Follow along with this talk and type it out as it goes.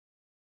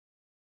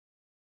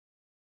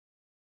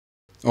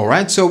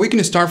Alright, so we're going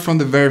to start from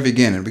the very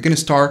beginning. We're going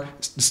to start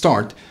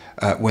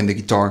when the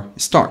guitar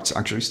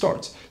actually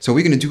starts. So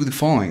we're going to do the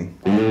following.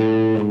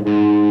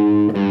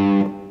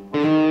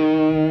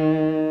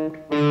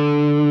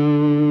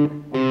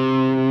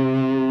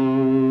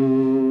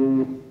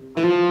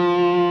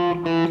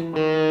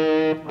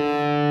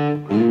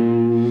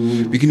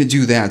 We're going to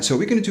do that. So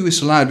we're going to do a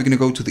slide. We're going to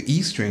go to the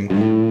E string.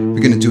 We're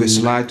going to do a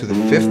slide to the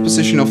 5th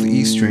position of the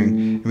E string.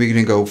 And we're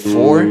going to go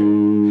 4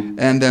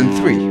 and then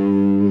 3.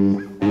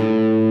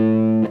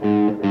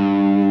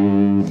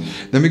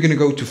 Then we're going to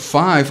go to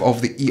 5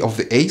 of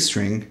the A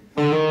string,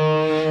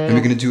 and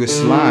we're going to do a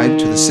slide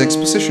to the 6th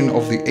position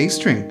of the A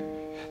string.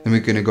 Then we're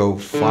going to go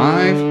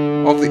 5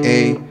 of the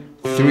A,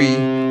 3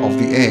 of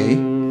the A,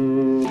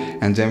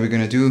 and then we're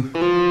going to do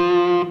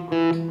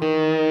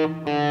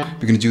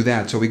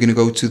that. So we're going to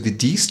go to the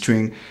D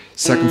string,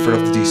 2nd fret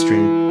of the D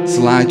string,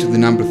 slide to the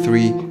number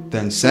 3,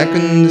 then the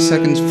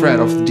second fret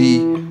of the D,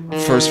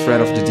 1st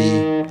fret of the D,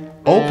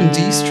 open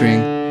D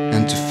string,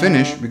 and to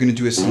finish we're going to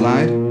do a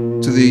slide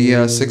to the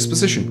 6th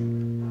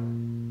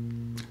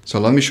position. So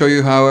let me show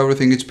you how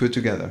everything is put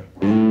together.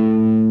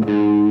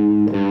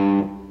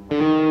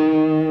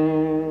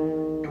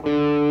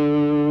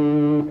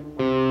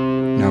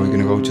 Now we're going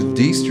to go to the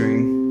D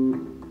string.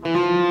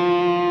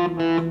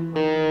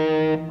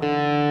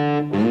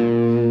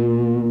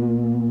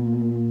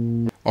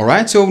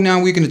 Alright, so now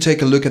we're going to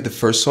take a look at the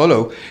first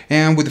solo,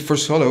 and with the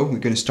first solo we're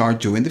going to start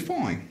doing the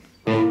following.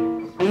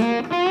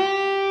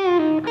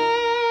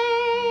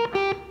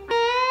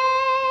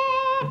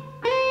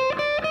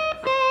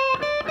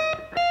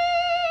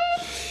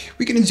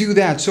 We're going to do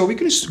that. So we're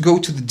going to go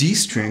to the D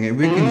string and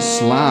we're going to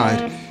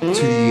slide to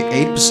the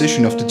 8th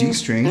position of the D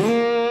string.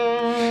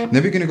 Then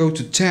we're going to go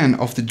to 10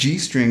 of the G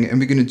string and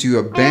we're going to do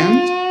a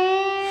bend,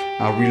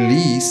 a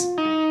release,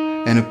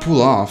 and a pull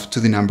off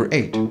to the number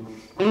 8.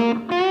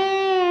 Then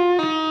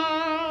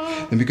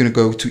we're going to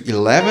go to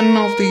 11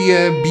 of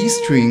the B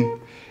string,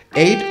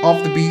 8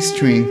 of the B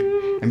string,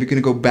 and we're going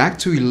to go back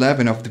to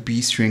 11 of the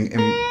B string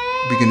and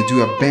we're going to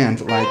do a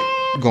bend like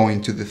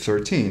going to the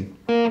 13.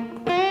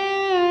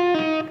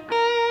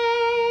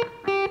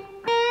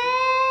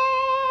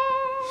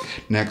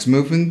 Next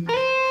movement,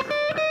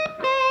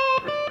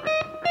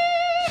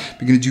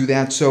 we're going to do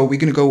that. So we're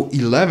going to go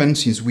 11,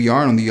 since we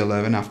are on the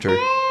 11 after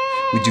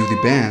we do the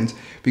bend.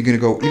 We're going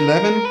to go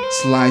 11,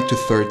 slide to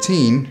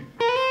 13,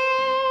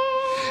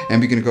 and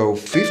we're going to go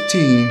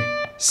 15,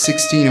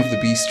 16 of the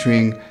B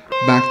string,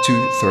 back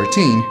to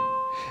 13,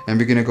 and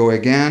we're going to go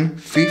again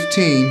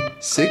 15,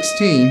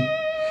 16,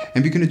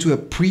 and we're going to do a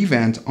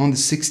pre-bend on the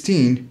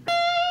 16.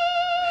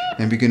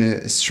 And we're going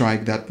to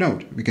strike that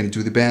note. We're going to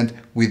do the bend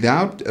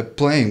without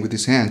playing with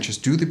his hand.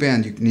 Just do the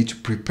bend. You need to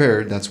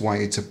prepare. That's why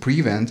it's a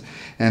pre-bend.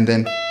 And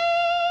then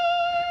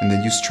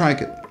you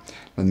strike it.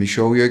 Let me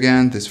show you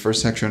again this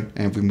first section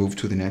and we move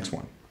to the next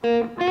one.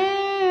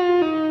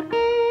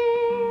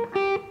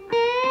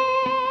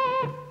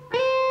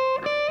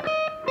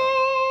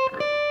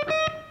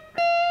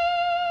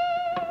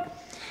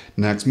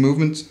 Next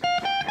movement.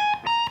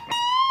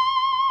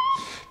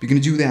 We're going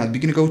to do that.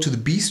 We're going to go to the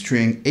B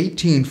string,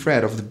 18th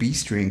fret of the B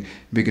string.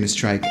 We're going to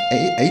strike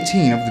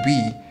 18 of the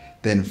B,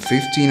 then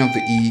 15 of the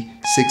E,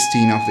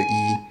 16 of the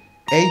E,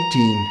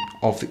 18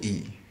 of the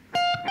E.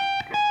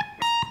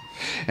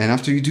 And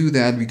after you do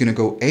that, we're going to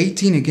go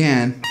 18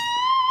 again,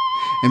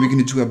 and we're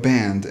going to do a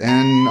bend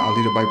and a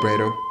little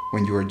vibrato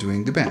when you are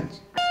doing the bend.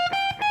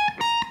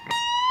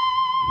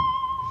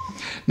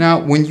 Now,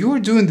 when you are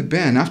doing the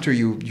bend,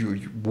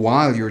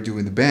 while you're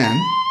doing the bend,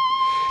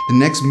 the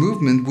next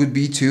movement would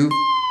be to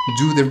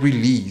do the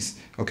release,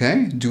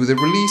 okay? Do the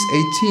release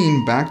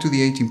 18 back to the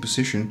 18th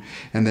position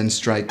and then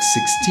strike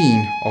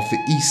 16 of the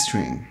E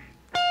string.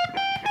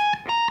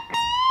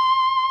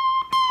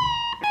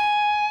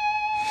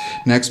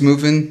 Next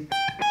movement.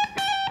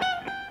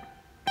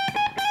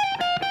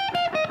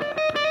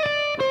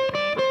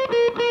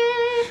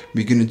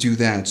 We're gonna do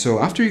that. So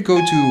after you go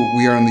to,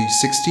 we are on the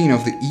 16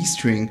 of the E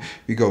string,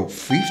 we go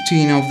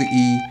 15 of the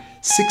E,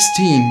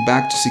 16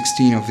 back to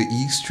 16 of the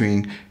E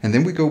string, and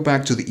then we go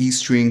back to the E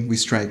string, we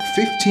strike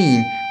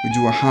 15, we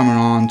do a hammer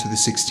on to the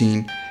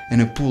 16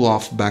 and a pull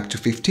off back to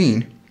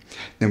 15.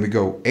 Then we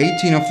go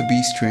 18 of the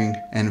B string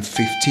and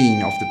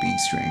 15 of the B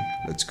string.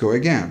 Let's go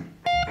again.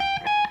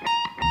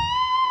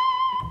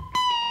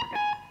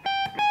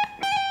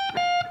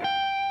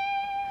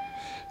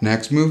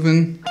 Next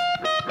movement.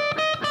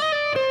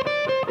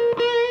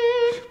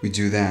 We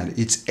do that.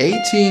 It's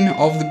 18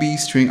 of the B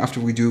string.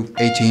 After we do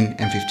 18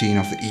 and 15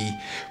 of the E,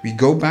 we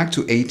go back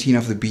to 18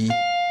 of the B,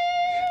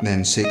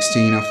 then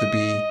 16 of the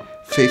B,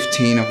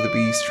 15 of the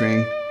B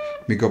string,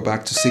 we go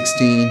back to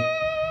 16,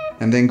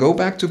 and then go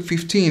back to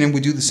 15, and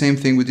we do the same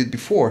thing we did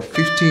before.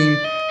 15,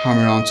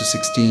 hammer on to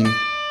 16,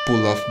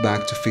 pull off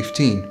back to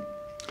 15.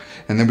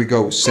 And then we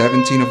go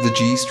 17 of the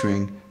G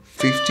string,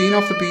 15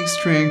 of the B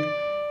string,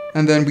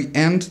 and then we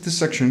end the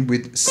section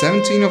with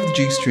 17 of the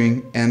G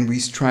string, and we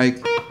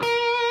strike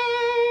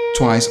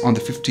twice on the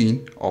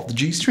 15 of the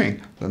G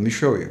string. Let me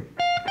show you.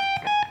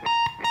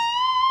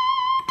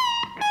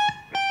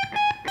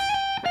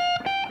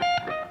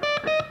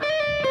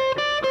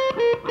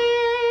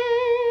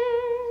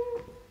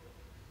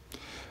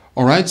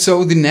 Alright,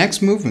 so the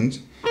next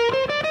movement,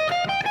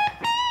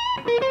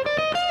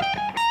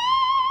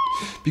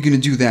 we're gonna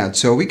do that.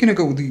 So we're gonna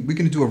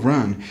do a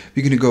run.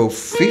 We're gonna go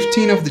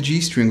 15 of the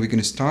G string. We're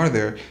gonna start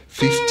there,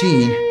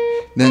 15,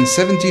 then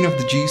 17 of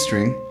the G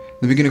string.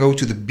 Then we're gonna go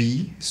to the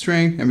B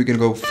string, and we're gonna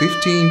go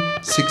 15,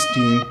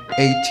 16,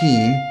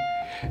 18,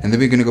 and then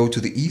we're gonna go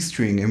to the E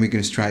string, and we're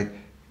gonna strike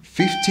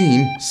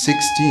 15,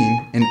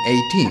 16, and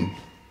 18.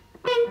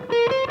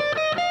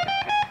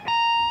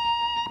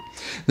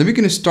 Then we're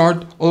going to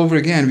start all over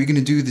again. We're going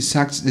to do the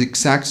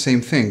exact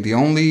same thing. The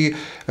only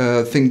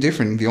thing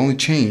different, the only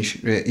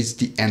change is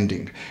the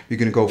ending. We're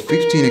going to go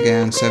 15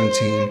 again,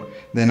 17,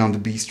 then on the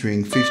B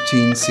string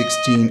 15,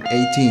 16,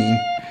 18,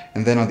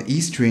 and then on the E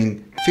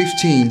string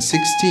 15,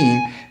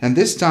 16, and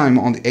this time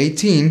on the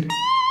 18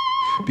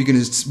 we're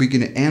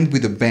going to end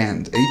with a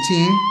bend.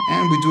 18,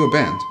 and we do a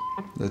bend.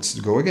 Let's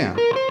go again.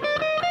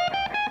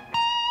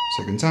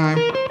 Second time.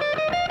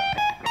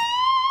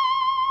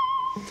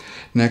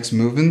 Next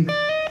movement.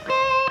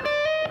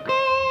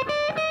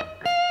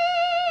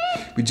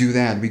 We do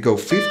that. We go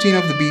 15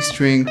 of the B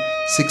string,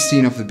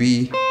 16 of the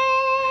B,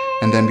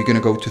 and then we're going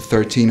to go to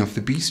 13 of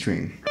the B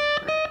string.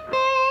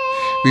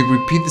 We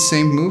repeat the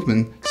same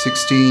movement,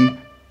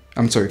 15,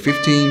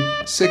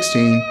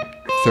 16,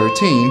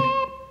 13.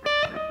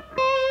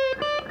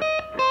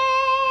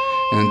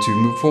 And to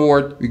move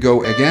forward, we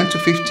go again to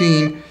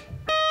 15,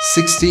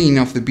 16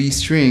 of the B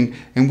string,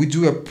 and we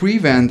do a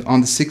pre-bend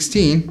on the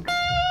 16,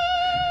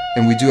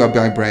 and we do a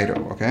vibrato,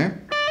 okay?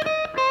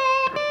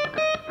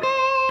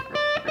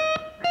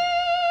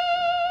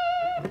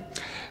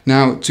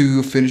 Now,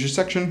 to finish the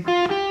section,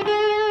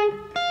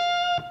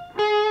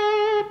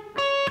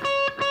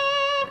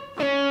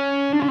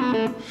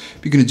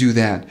 we're going to do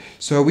that.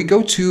 So we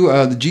go to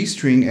the G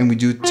string and we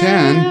do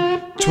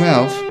 10,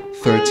 12,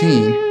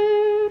 13,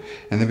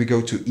 and then we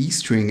go to E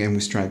string and we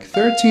strike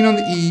 13 on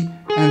the E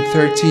and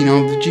 13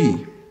 on the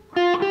G.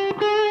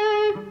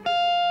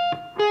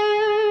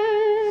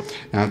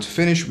 Now to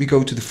finish, we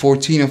go to the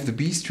 14 of the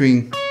B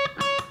string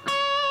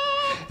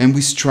and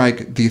we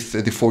strike the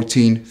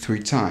 14 3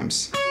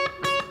 times.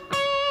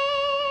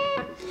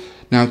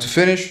 Now to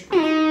finish,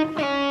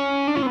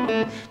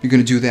 we're going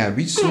to do that.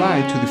 We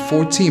slide to the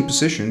 14th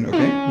position,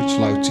 okay? We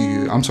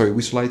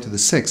slide to the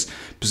 6th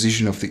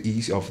position of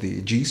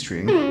the G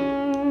string.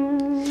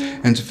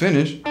 And to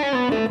finish,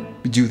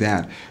 we do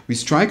that. We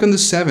strike on the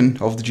 7th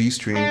of the G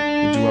string,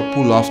 we do a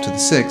pull off to the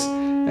 6th,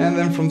 and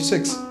then from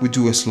 6th we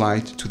do a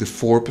slide to the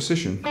 4th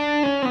position.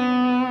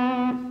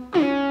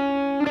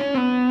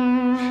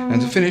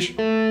 And to finish,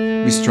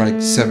 we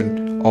strike 7th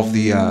of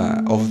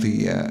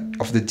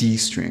the D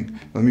string.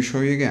 Let me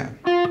show you again.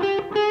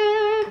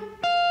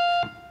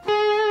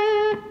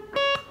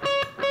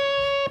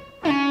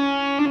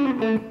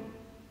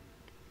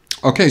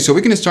 Okay, so we're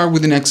going to start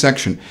with the next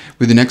section.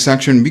 With the next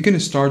section, we're going to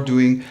start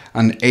doing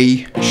an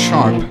A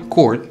sharp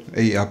chord,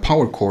 a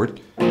power chord.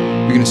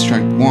 We're going to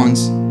strike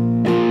once,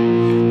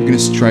 we're going to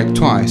strike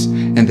twice,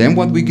 and then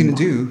what we're going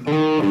to do,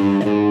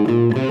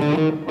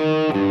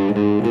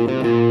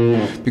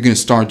 we're going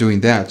to start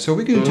doing that. So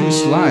we're going to do a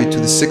slide to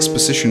the 6th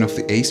position of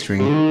the A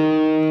string,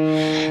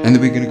 and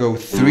then we're going to go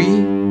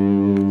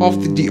 3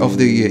 of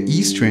the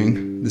E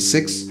string, the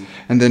 6th,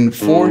 and then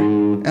 4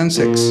 and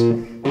 6.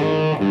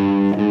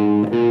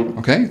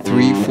 Okay,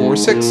 3, 4,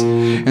 6,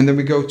 and then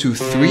we go to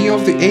 3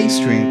 of the A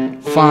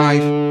string,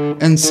 5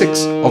 and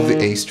 6 of the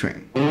A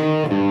string.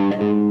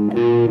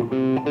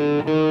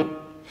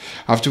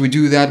 After we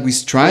do that, we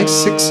strike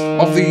 6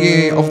 of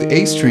the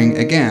A string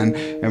again,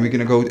 and we're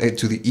gonna go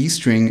to the E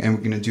string, and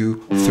we're gonna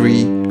do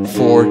 3,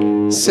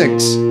 4,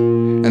 6,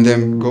 and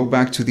then go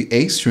back to the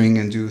A string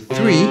and do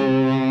 3,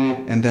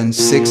 and then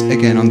 6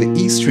 again on the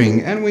E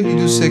string. And when you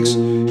do 6,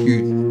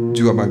 you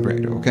do a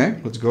vibrato. Okay,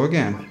 let's go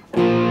again.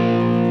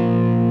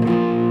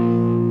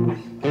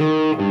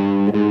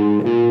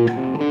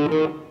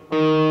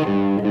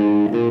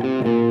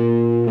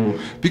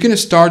 We're going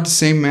to start the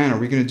same manner.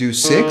 We're going to do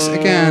 6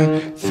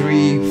 again,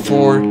 3,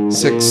 4,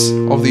 6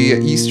 of the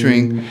E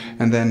string,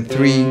 and then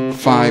 3,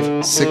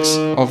 5, 6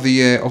 of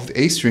the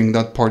A string.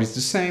 That part is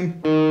the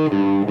same.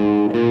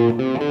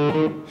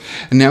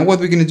 And now what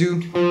we're going to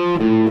do?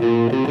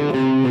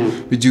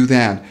 We do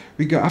that.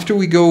 After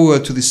we go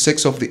to the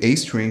 6 of the A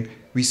string,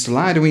 we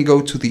slide and we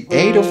go to the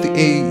 8 of the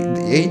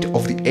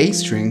A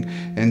string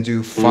and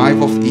do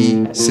 5 of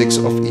E, 6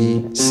 of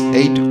E,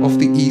 8 of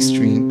the E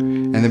string.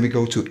 And then we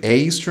go to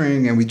A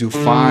string and we do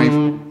 5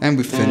 and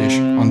we finish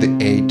on the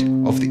 8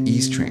 of the E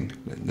string.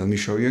 Let me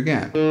show you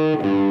again.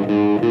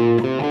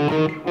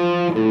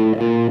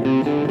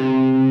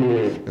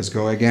 Let's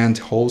go again,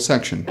 the whole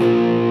section.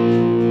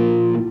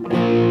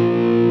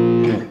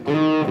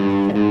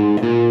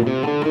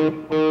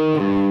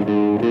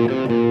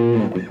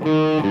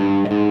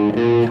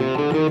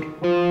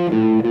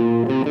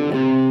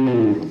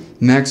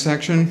 Next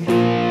section.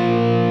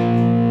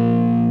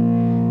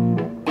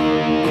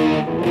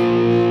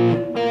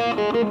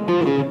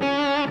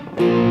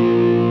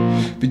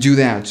 We do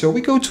that. So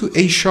we go to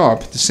A sharp,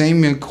 the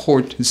same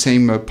chord, the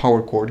same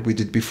power chord we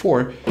did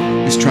before.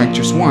 We strike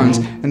just once,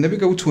 and then we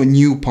go to a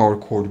new power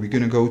chord. We're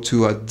gonna go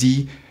to a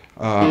D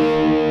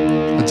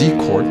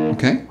chord,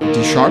 okay,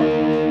 D sharp,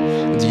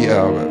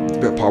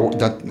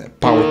 that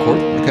power chord,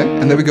 okay,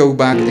 and then we go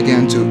back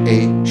again to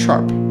A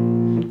sharp.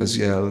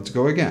 Let's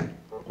go again.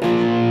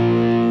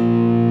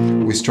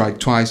 We strike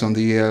twice on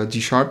the D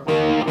sharp,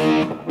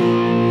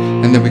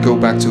 and then we go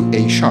back to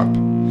A sharp.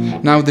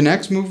 Now the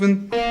next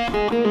movement,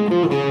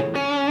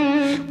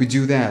 we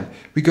do that.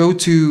 We go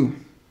to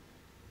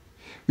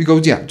the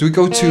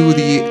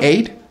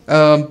 8th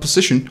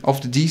position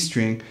of the D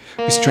string.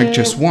 We strike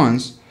just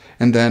once,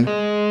 and then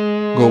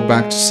go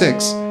back to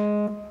 6,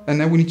 and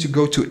then we need to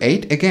go to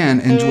 8 again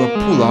and do a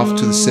pull off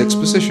to the 6th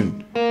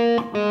position.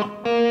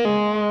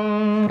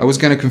 I was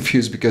kind of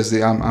confused because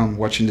I'm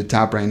watching the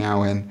tab right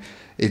now and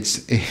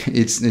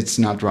it's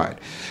not right.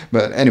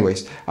 But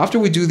anyways, after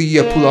we do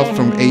the pull off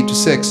from 8 to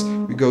 6,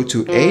 we go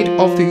to 8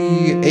 of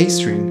the A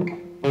string,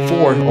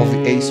 4 of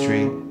the A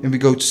string, and we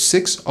go to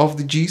 6 of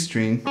the G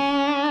string,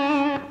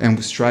 and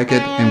we strike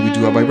it and we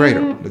do a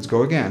vibrato. Let's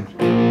go again.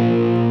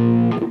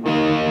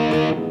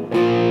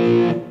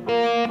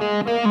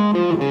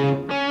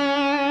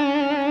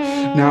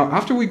 Now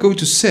after we go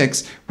to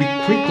 6, we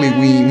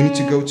need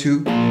to go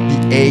to the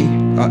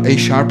A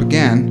sharp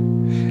again,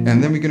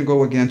 and then we're gonna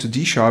go again to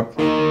D sharp.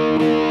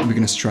 We're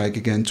gonna strike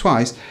again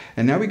twice,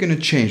 and now we're gonna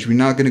change. We're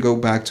not gonna go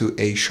back to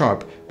A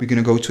sharp. We're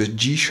gonna go to a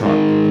G sharp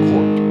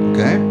chord.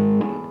 Okay.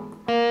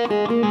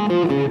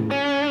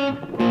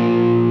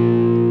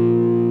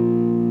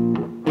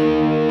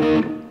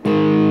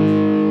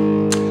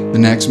 The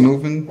next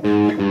movement,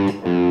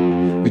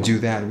 we do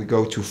that. We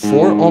go to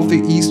 4 of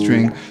the E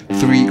string,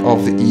 3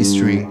 of the E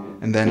string,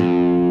 and then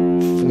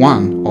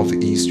 1 of the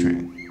E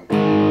string.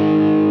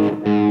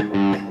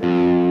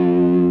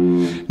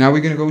 Now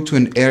we're going to go to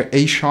an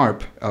A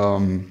sharp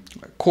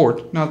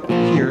chord, not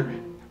here.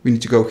 We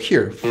need to go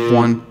here,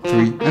 1,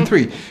 3, and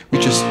 3. We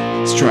just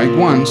strike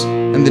once,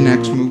 and the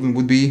next movement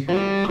would be,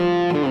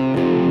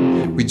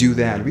 we do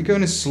that. We're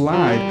going to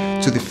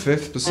slide to the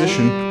 5th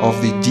position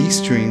of the D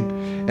string,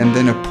 and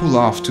then a pull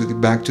off to the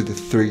back to the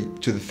 3,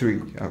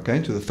 okay,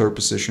 to the 3rd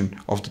position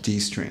of the D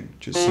string.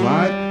 Just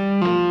slide,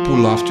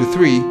 pull off to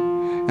 3,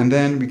 and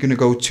then we're going to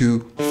go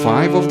to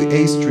 5 of the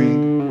A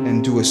string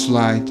and do a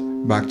slide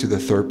back to the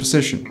 3rd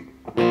position.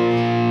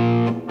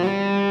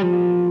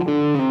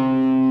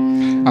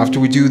 After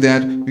we do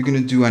that, we're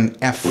going to do an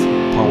F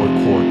power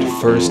chord,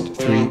 1st,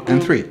 3,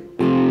 and 3.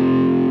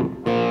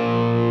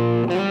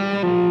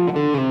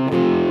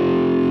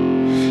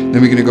 Then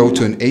we're going to go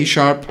to an A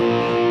sharp,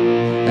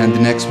 and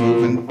the next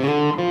movement,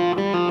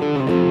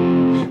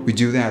 we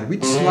do that. We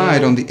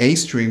slide on the A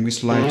string, we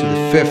slide to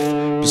the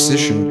 5th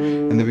position,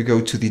 and then we go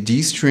to the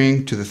D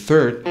string, to the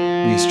 3rd,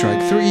 we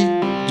strike 3,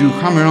 do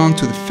hammer on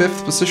to the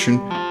 5th position,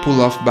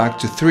 pull off back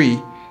to 3,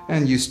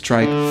 and you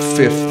strike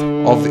 5th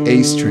of the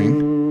A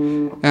string,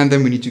 and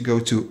then we need to go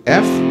to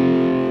F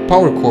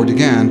power chord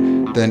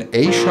again, then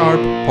A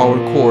sharp power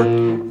chord,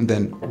 and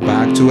then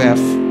back to F,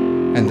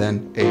 and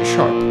then A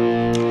sharp.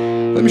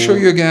 Let me show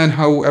you again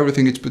how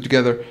everything is put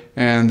together,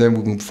 and then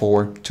we'll move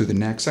forward to the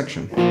next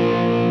section.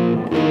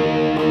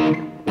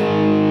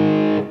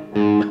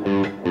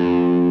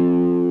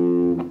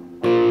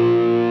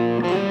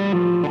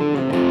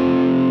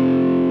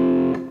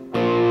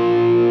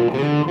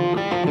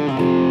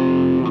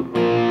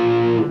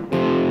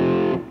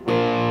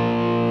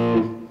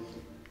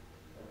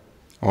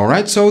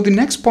 Alright, so the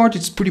next part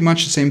is pretty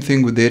much the same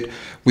thing we did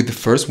with the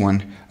first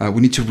one.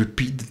 We need to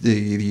repeat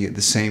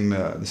the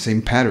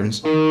same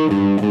patterns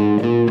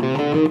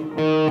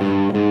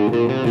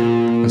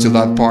until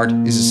that part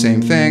is the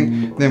same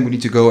thing. Then we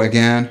need to go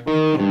again,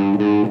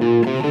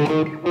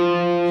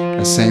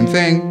 the same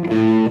thing,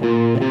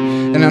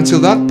 and until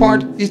that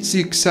part it's the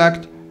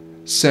exact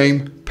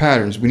same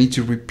patterns. We need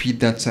to repeat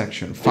that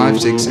section 5,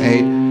 6,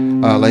 8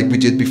 like we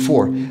did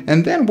before.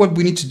 And then what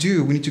we need to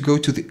do, we need to go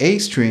to the A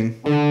string.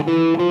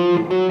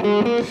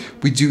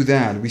 We do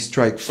that. We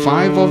strike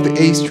 5 of the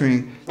A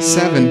string,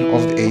 7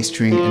 of the A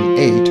string, and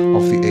 8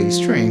 of the A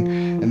string.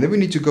 And then we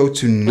need to go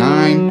to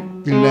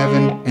 9,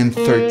 11, and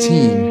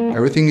 13.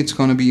 Everything is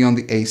going to be on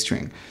the A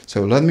string.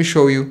 So let me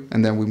show you,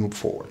 and then we move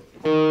forward.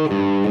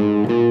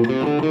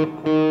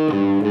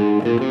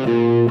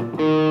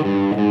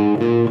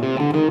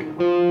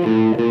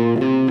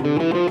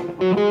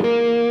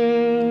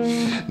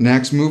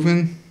 Next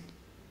movement.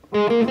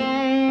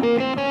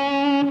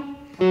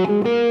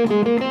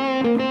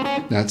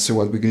 That's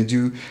what we're going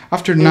to do.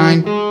 After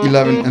 9,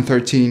 11, and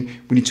 13,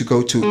 we need to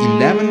go to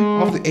 11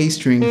 of the A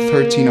string,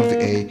 13 of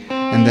the A,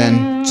 and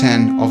then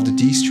 10 of the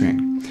D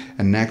string.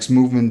 And next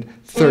movement,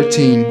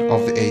 13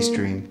 of the A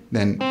string,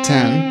 then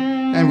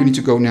 10, and we need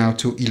to go now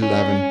to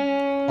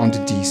 11 on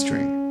the D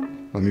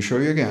string. Let me show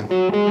you again.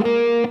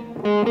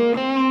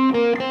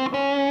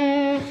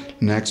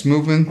 Next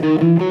movement.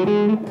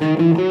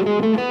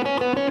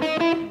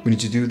 We need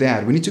to do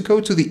that. We need to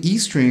go to the E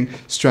string,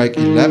 strike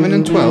 11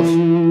 and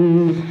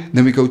 12,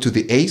 Then we go to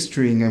the A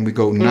string and we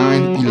go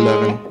 9,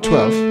 11,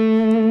 12.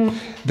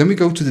 Then we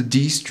go to the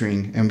D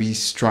string and we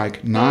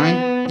strike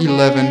 9,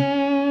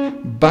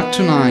 11, back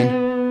to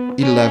 9,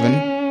 11,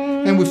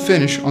 and we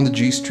finish on the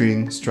G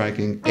string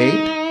striking 8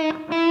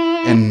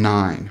 and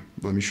 9.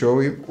 Let me show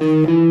you.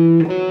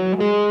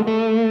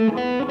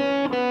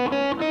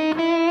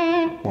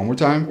 One more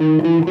time.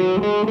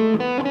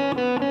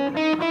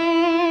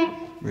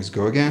 Let's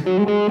go again.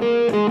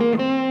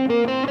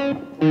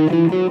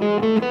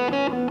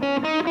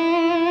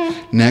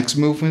 Next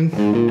movement,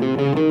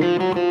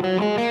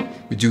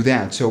 we do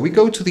that. So we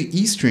go to the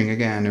E string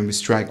again and we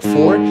strike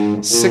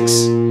 4,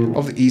 6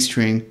 of the E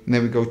string, and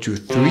then we go to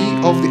 3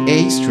 of the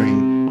A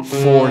string,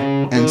 4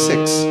 and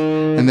 6,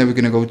 and then we're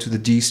gonna go to the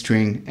D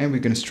string and we're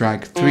gonna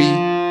strike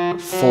 3,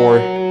 4,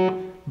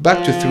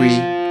 back to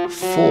 3,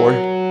 4,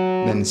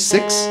 then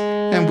 6,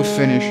 and we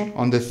finish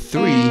on the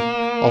 3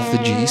 of the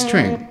G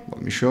string.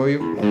 Let me show you.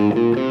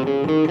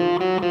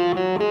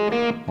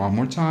 One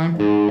more time.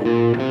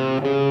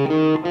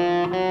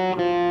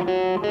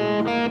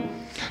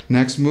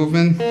 Next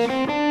movement.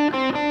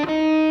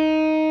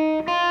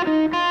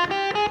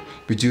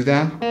 We do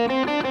that.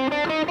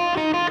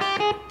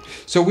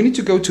 So we need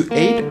to go to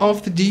 8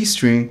 of the D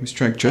string, we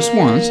strike just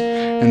once,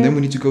 and then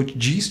we need to go to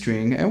G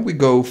string and we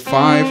go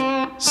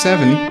 5,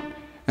 7,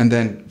 and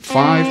then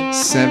 5,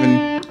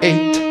 7,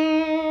 8.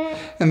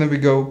 And then we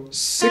go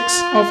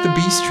 6 of the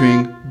B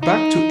string,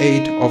 back to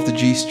 8 of the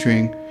G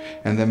string,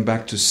 and then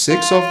back to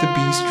 6 of the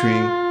B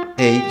string,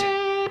 8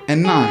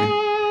 and 9.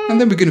 And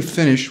then we're going to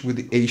finish with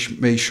the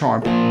A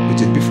sharp we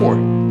did before.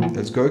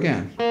 Let's go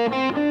again.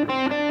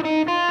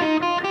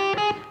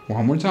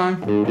 One more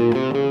time.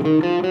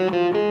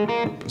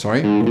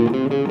 Sorry.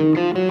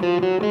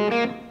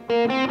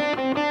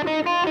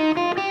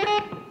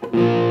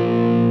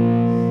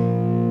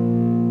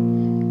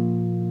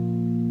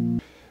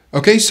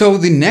 Okay, so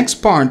the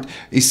next part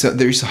is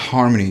there is a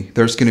harmony.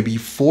 There's going to be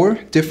 4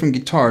 different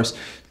guitars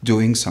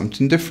doing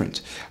something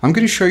different. I'm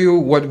going to show you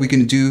what we're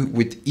going to do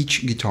with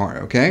each guitar,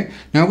 okay?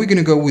 Now we're going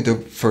to go with the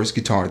first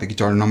guitar, the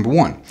guitar number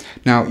 1.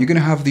 Now you're going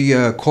to have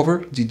the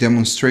cover, the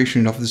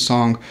demonstration of the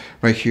song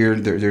right here.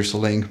 There's a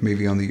link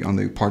maybe on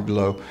the part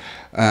below.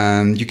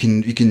 You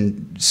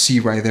can see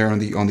right there on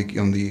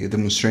the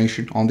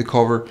demonstration on the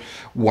cover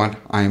what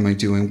I am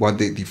doing, what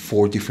the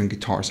 4 different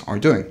guitars are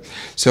doing.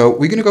 So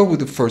we're going to go with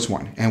the first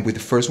one, and with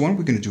the first one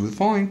we're going to do the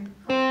following.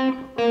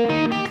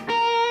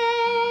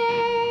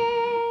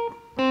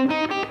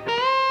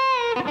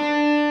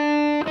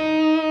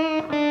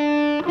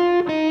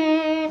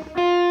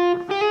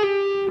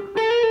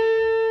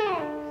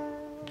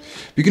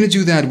 We're going to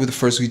do that with the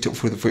first guitar.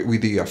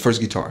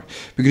 First guitar,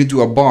 we're going to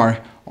do a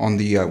bar on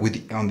the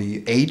on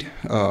the 8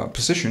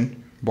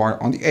 position, bar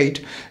on the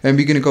 8, and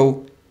we're going to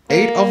go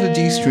 8 of the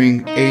D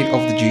string, 8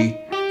 of the G,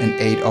 and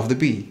 8 of the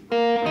B.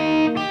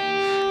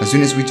 As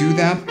soon as we do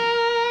that,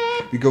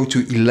 we go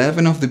to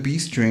 11 of the B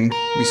string,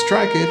 we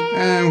strike it,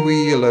 and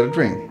we let it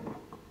ring.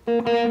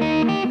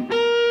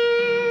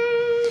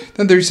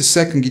 Then there is a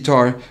second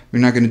guitar. We're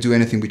not going to do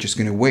anything. We're just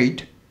going to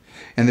wait,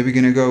 and then we're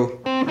going to go.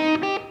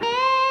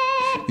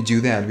 We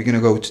do that. We're going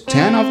to go to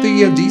 10 of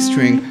the D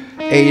string,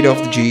 8 of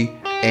the G,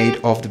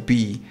 8 of the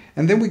B,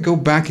 and then we go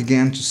back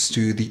again just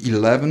to the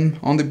 11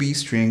 on the B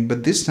string,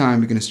 but this time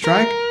we're going to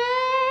strike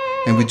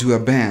and we do a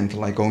bend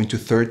like going to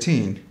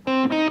 13.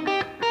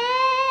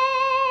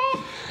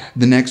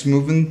 The next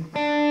movement,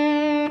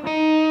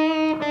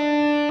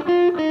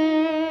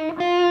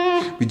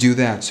 we do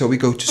that. So we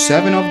go to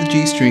 7 of the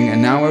G string,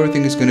 and now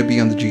everything is going to be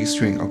on the G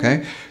string,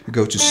 okay? We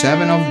go to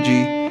 7 of the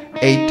G,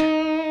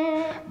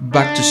 8,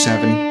 back to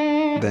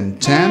 7, then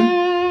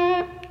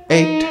 10,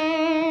 8,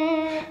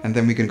 and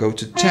then we can go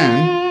to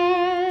 10,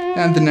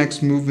 and the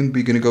next movement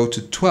we're going to go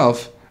to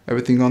 12,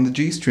 everything on the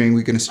G string,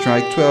 we're going to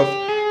strike 12,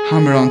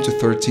 hammer on to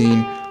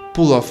 13,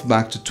 pull off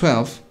back to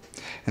 12,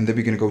 and then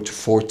we're going to go to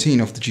 14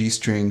 of the G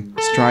string,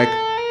 strike,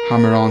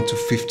 hammer on to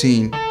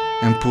 15,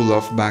 and pull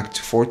off back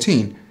to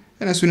 14.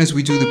 And as soon as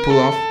we do the pull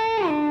off,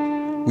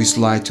 we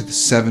slide to the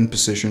 7th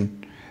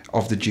position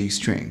of the G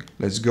string.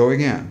 Let's go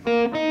again.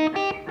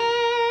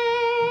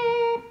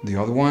 The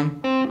other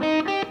one.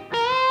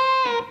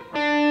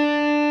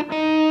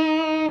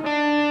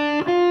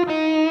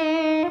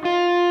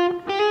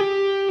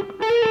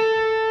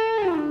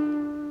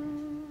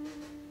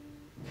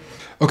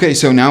 Okay,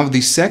 so now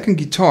the second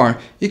guitar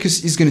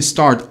is going to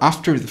start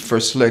after the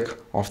first lick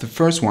of the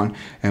first one,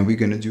 and we're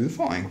going to do the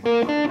following.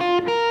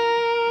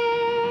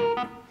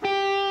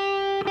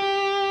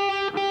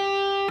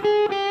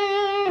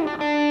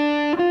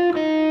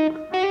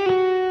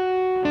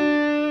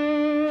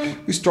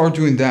 We start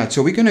doing that.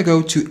 So we're going to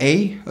go to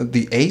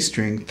the A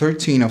string,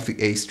 13 of the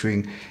A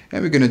string,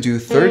 and we're going to do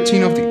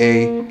 13 of the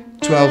A,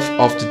 12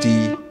 of the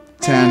D,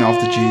 10 of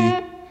the G,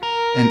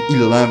 and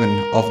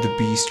 11 of the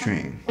B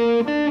string.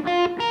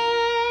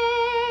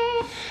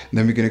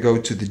 Then we're going to go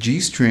to the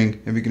G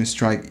string and we're going to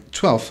strike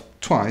 12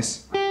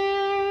 twice.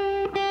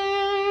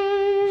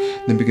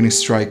 Then we're going to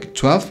strike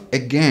 12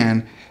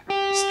 again,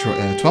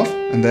 12,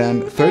 and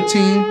then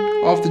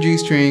 13 of the G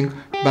string,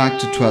 back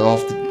to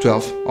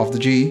 12 of the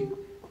G.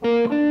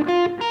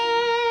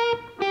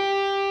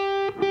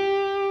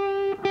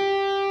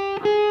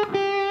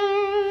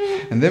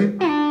 And then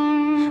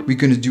we're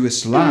going to do a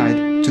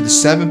slide to the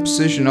 7th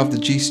position of the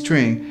G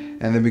string,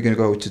 and then we're going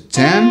to go to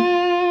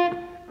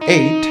 10,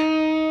 8,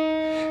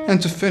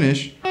 and to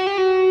finish,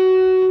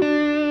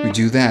 we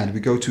do that. We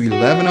go to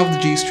 11 of the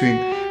G string,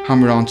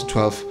 hammer on to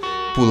 12,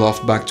 pull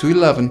off back to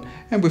 11,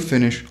 and we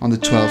finish on the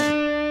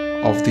 12th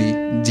of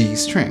the D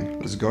string.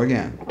 Let's go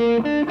again.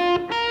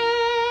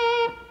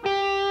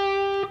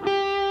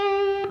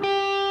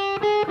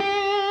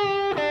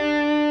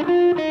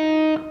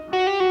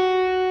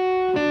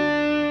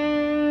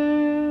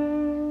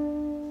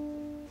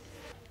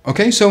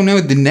 Okay, so now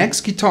the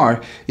next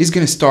guitar is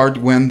going to start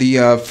when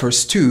the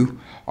first two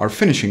are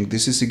finishing.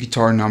 This is the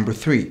guitar number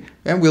 3,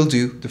 and we'll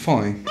do the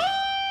following.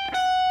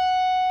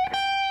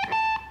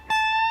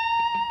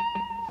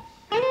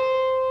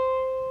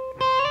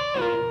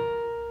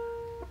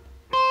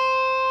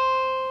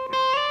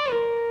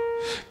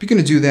 We're going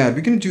to do that.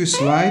 We're going to do a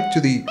slide to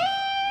the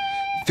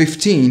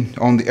 15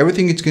 on the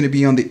everything. It's going to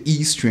be on the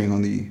E string,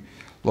 on the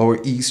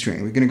lower E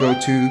string. We're going to go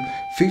to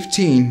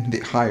 15, the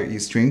higher E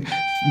string,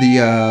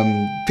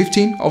 the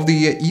 15 of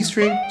the E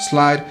string,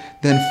 slide,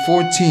 then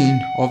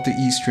 14 of the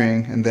E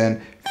string, and then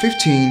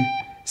 15,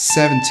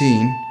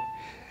 17,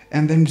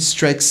 and then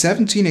strike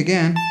 17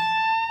 again,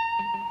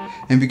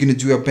 and we're going to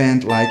do a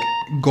bend like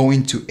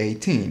going to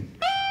 18.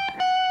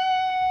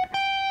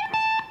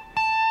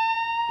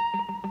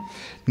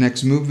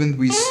 Next movement,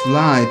 we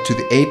slide to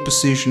the 8th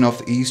position of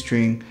the E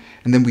string,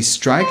 and then we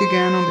strike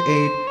again on the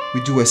 8,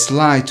 we do a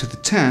slide to the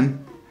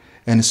 10,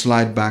 and a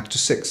slide back to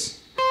 6.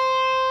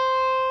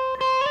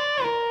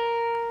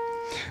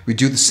 We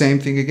do the same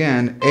thing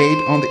again,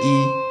 8 on the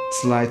E,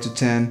 slide to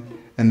 10,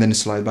 and then a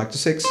slide back to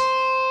 6.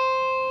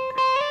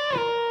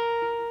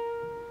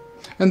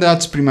 And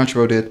that's pretty much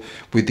about it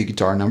with the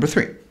guitar number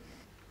 3.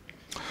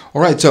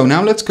 Alright, so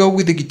now let's go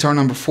with the guitar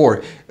number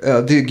 4.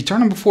 The guitar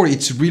number 4,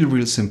 it's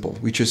really simple.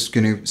 We're just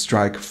going to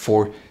strike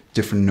 4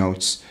 different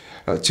notes.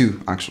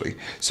 2 actually.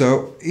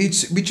 So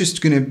we're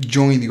just going to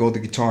join the other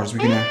guitars. We're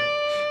going to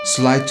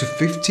slide to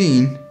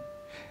 15,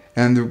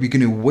 and we're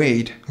going to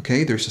wait.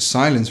 Okay, there's a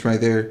silence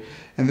right there.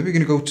 And then we're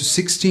going to go to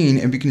 16,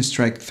 and we're going to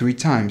strike 3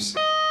 times.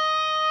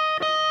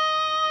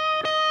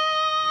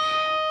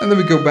 And then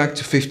we go back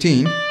to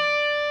 15.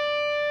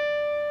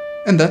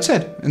 And that's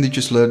it. And then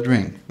just let it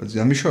ring.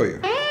 Let me show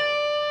you.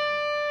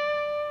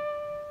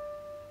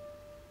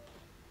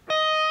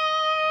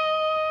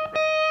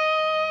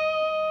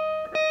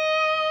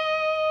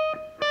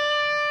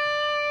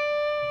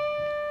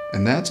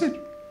 And that's it.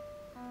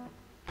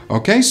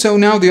 Okay, so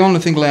now the only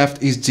thing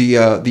left is the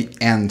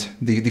end,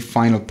 the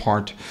final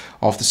part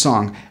of the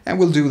song, and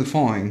we'll do the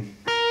following.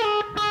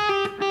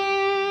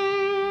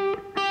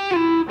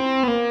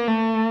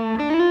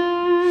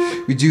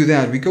 We do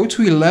that. We go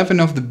to 11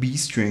 of the B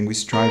string. We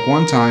strike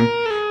 1 time.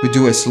 We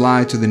do a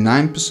slide to the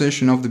 9th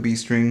position of the B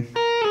string.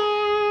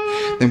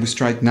 Then we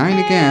strike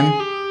 9 again.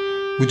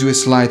 We do a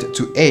slide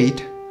to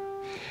 8,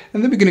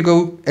 and then we're gonna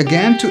go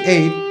again to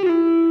 8.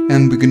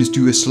 And we're going to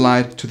do a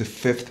slide to the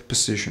 5th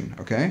position,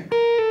 okay?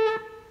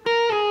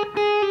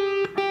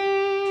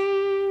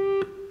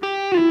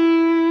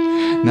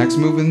 Next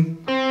movement,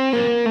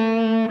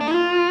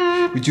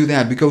 we do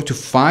that. We go to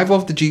 5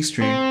 of the G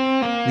string.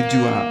 We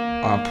do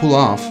a pull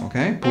off,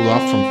 okay? Pull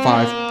off from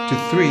 5 to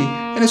 3.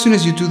 And as soon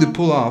as you do the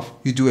pull off,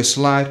 you do a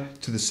slide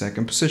to the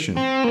 2nd position.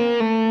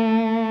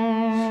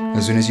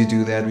 As soon as you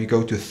do that, we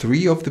go to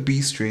 3 of the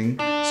B string,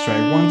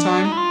 strike 1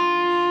 time,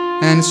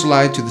 and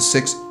slide to the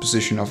 6th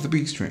position of the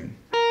B string.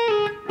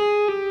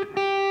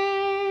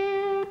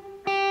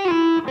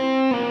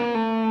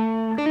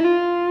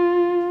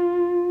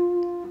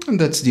 And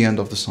that's the end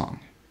of the song.